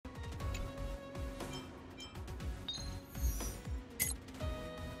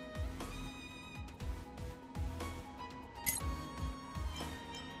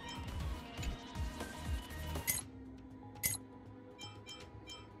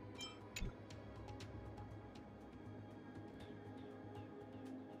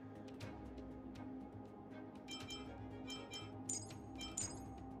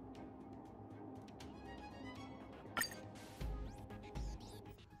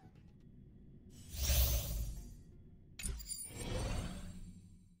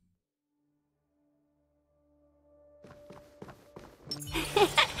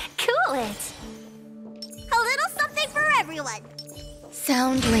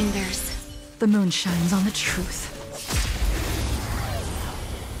sound lingers. The moon shines on the truth.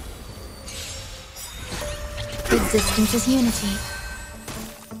 Existence is unity.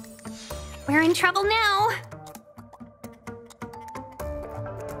 We're in trouble now.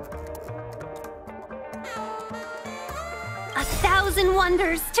 A thousand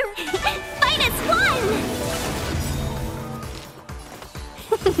wonders to fight as one!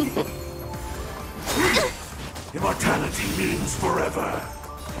 Immortality means forever.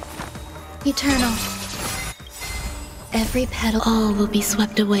 Eternal. Every petal, all will be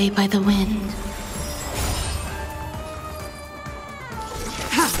swept away by the wind.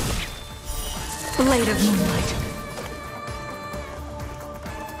 Blade of moonlight.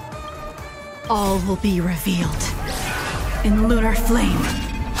 All will be revealed in lunar flame.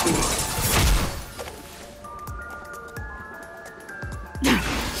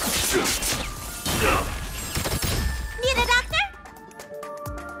 Need a doctor?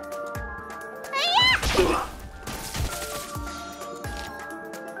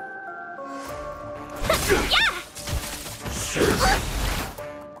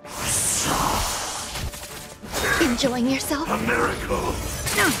 Enjoying yourself? A miracle.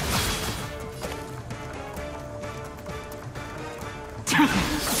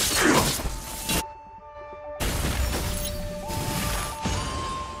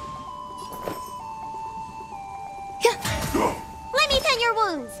 Let me tend your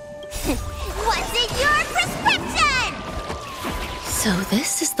wounds. What's in your prescription? So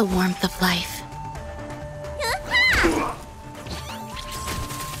this is the warmth of life.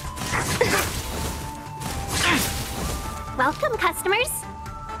 Welcome, customers.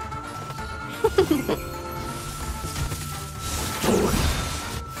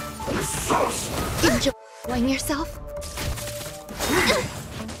 Enjoying yourself?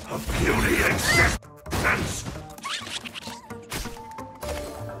 A beauty existence.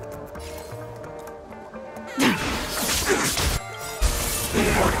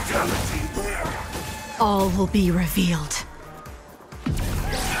 Immortality. All will be revealed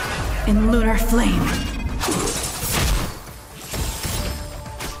in lunar flame.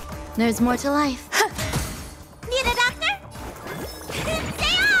 There's more to life. Need a doctor?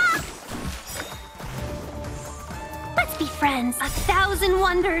 Stay off! Let's be friends. A thousand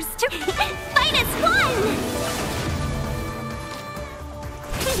wonders to fight as one!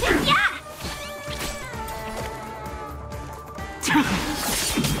 Yeah!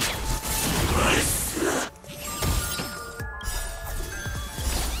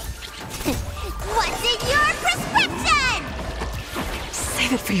 What's in your prescription?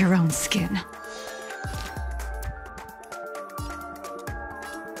 Save it for your own skin.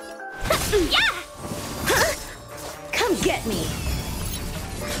 Yeah! Come get me.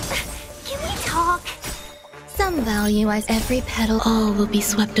 Can we talk? Some value as every petal, all will be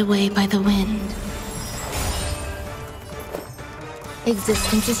swept away by the wind.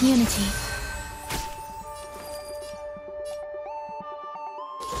 Existence is unity.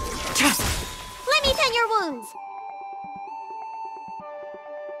 Let me tend your wounds.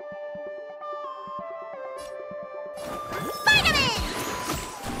 Vitamin!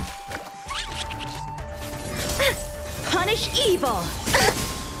 Punish evil!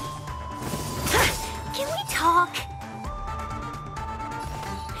 Can we talk?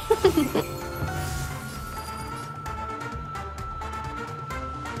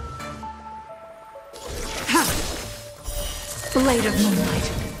 Blade of moonlight.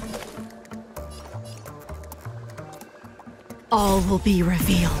 All will be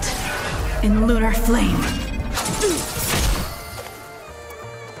revealed in lunar flame.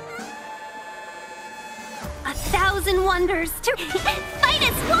 A thousand wonders to fight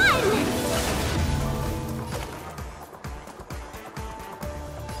as one!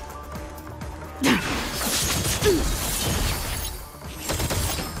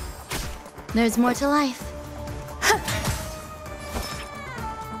 There's more to life.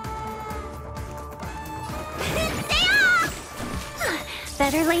 Stay off!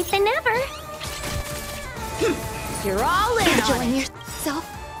 Better late than never. You're all in. Enjoying yourself?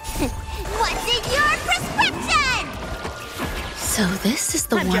 What's in your prescription? So this is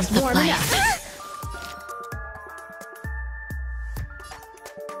the warmth of life.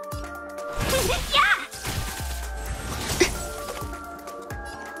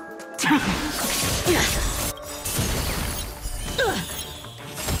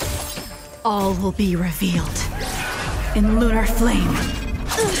 All will be revealed in lunar flame.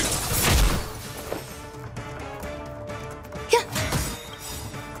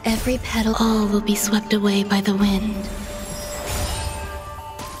 Every petal, all will be swept away by the wind.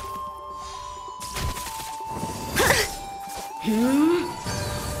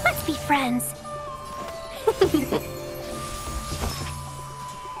 Let's be friends.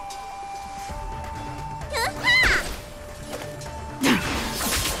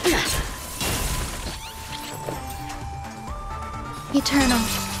 Eternal.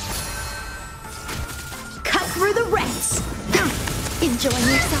 Cut through the rents! Enjoying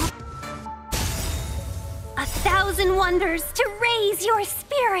yourself? 1,000 wonders to raise your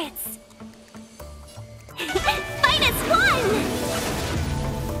spirits. Fight as one!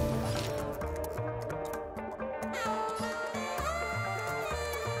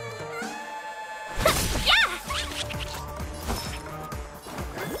 Yeah!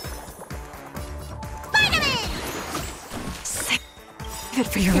 Vitamin! Save it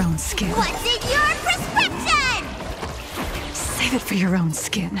for your own skin. What's in your prescription? Save it for your own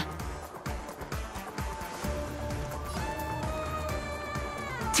skin.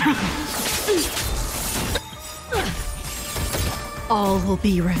 All will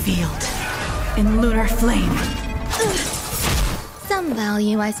be revealed in lunar flame. Some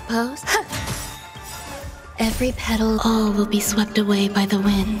value, I suppose. Every petal, all will be swept away by the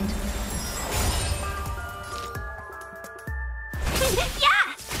wind.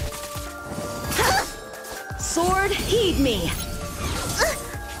 Yeah! Sword, heed me.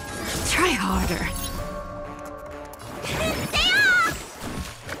 Try harder. Stay off!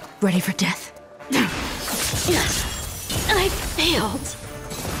 Ready for death? I failed.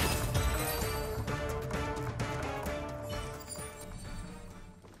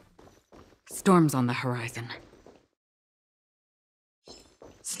 Storm's on the horizon.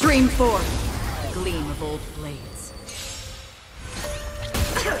 Stream forth, gleam of old blades.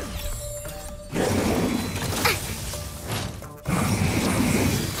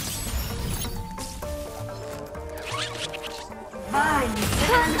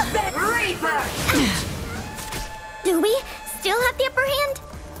 Reaper! Do we still have the upper hand?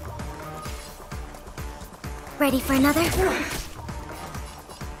 Ready for another?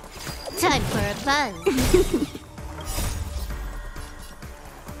 Time for a buzz.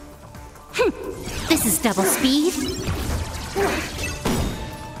 This is double speed.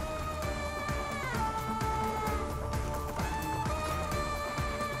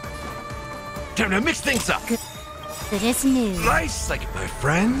 Time to mix things up. It is new. Nice, like my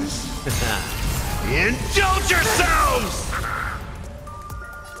friends. Indulge yourselves!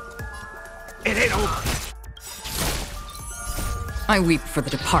 It ain't over. I weep for the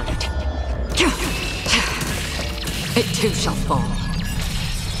departed. It too shall fall.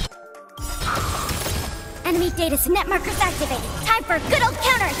 Enemy data net markers activated. Time for a good old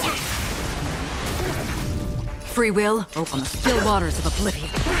counterattack. Free will on the still waters of oblivion.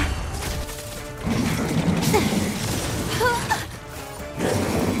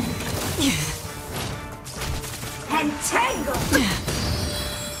 Entangled!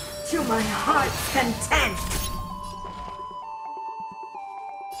 To my heart's content!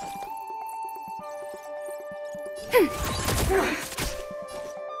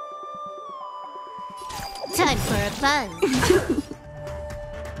 Time for a buzz.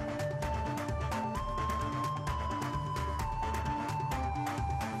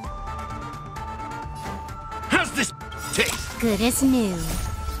 How's this taste? Good as new.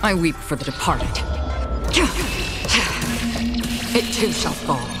 I weep for the departed. It too shall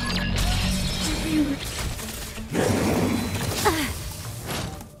fall.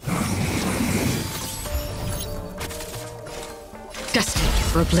 Destined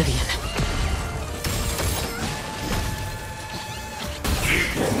for oblivion.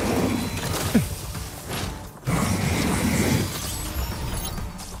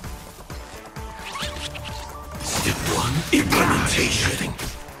 Step 1, implementation.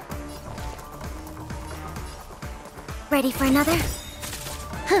 Ready for another?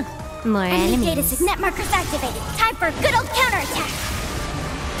 More enemy data net markers activated. Time for a good old counterattack.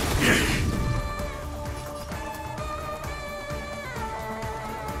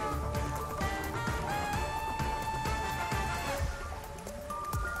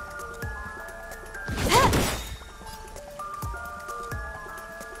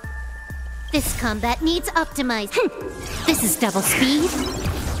 This combat needs optimized. This is double speed.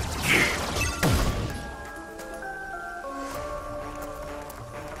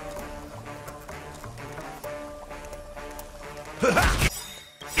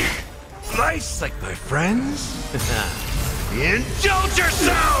 Nice, like my friends. Indulge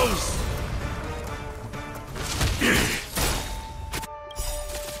yourselves!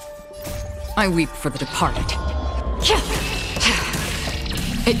 I weep for the departed.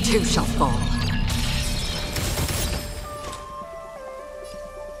 It too shall fall.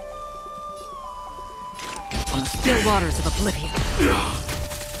 On the still waters of oblivion.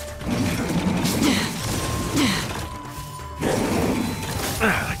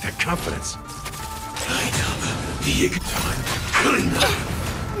 confidence. The time. Clean up.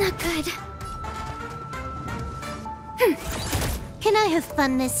 Not good. Can I have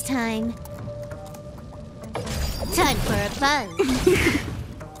fun this time? Time for a buzz.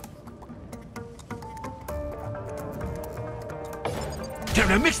 Time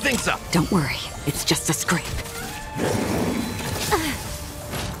to mix things up. Don't worry, it's just a scrape.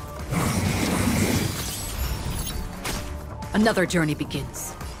 Another journey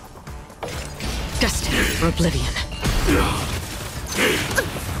begins. Destined for oblivion.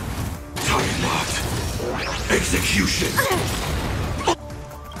 Time locked. Execution.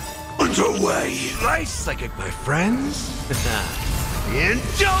 Underway. Nice psychic, my friends.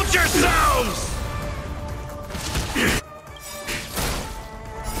 Indulge yourselves!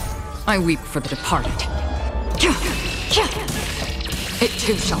 I weep for the departed. It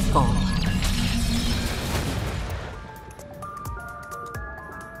too shall fall.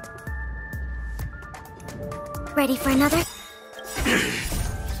 Ready for another?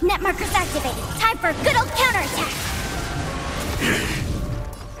 Net markers activated. Time for a good old counterattack.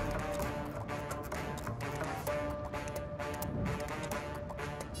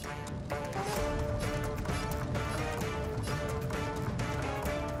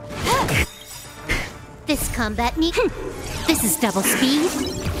 This combat need. This is double speed.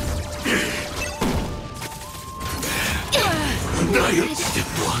 Step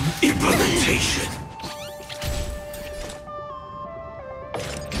 1, implementation.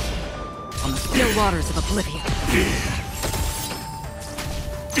 On the still waters of oblivion.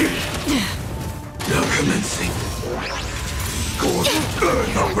 Now commencing. Gorgeous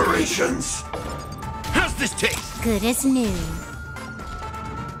Earth operations. How's this taste? Good as new.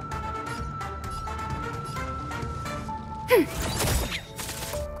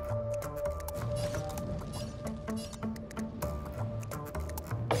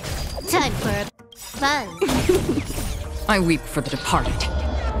 Time for a buzz. I weep for the departed.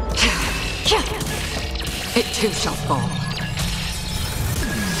 It too shall fall.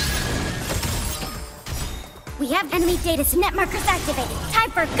 We have enemy data, so net markers activated.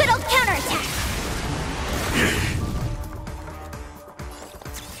 Time for a good old counterattack.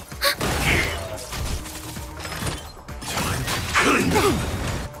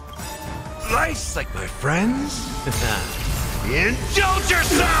 Nice, like my friends. Indulge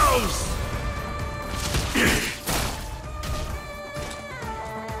yourselves!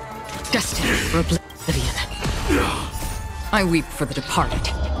 Destined for oblivion. I weep for the departed.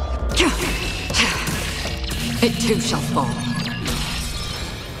 It too shall fall.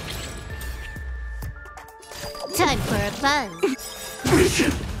 Time for a buzz.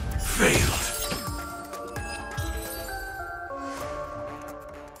 Mission failed.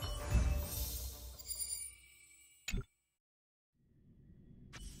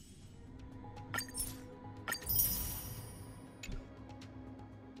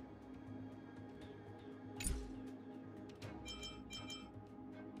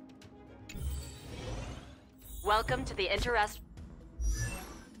 Welcome to the interest.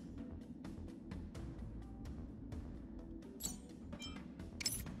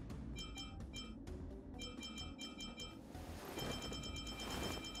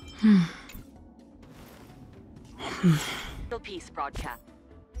 Peace broadcast.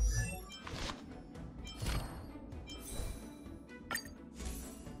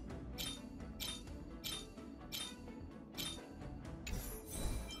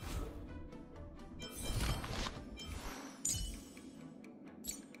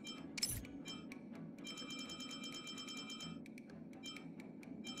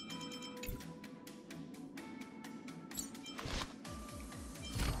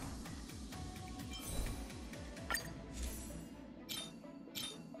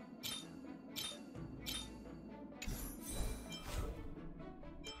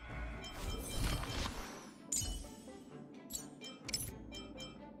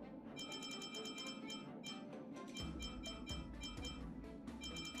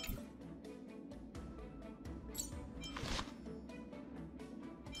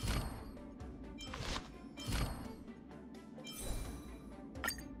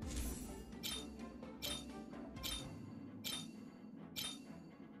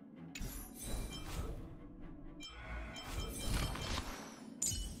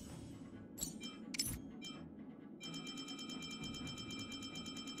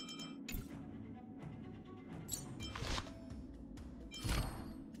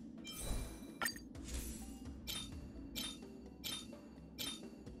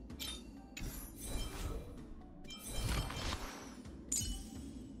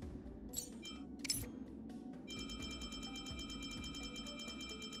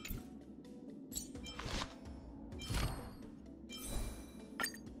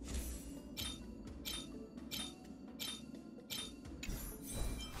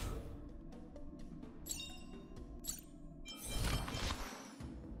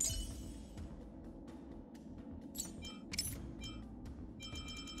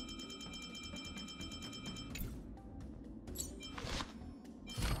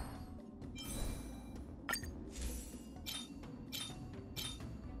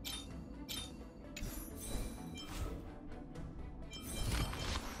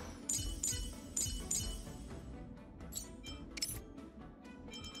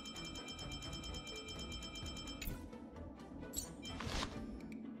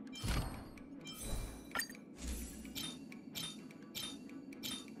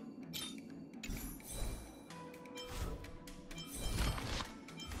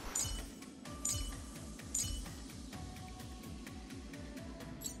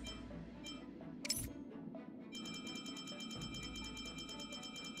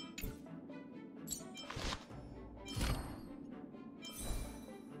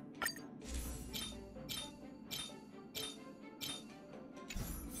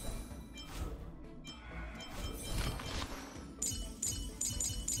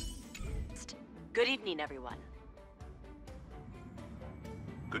 Good evening, everyone.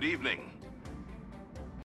 Good evening.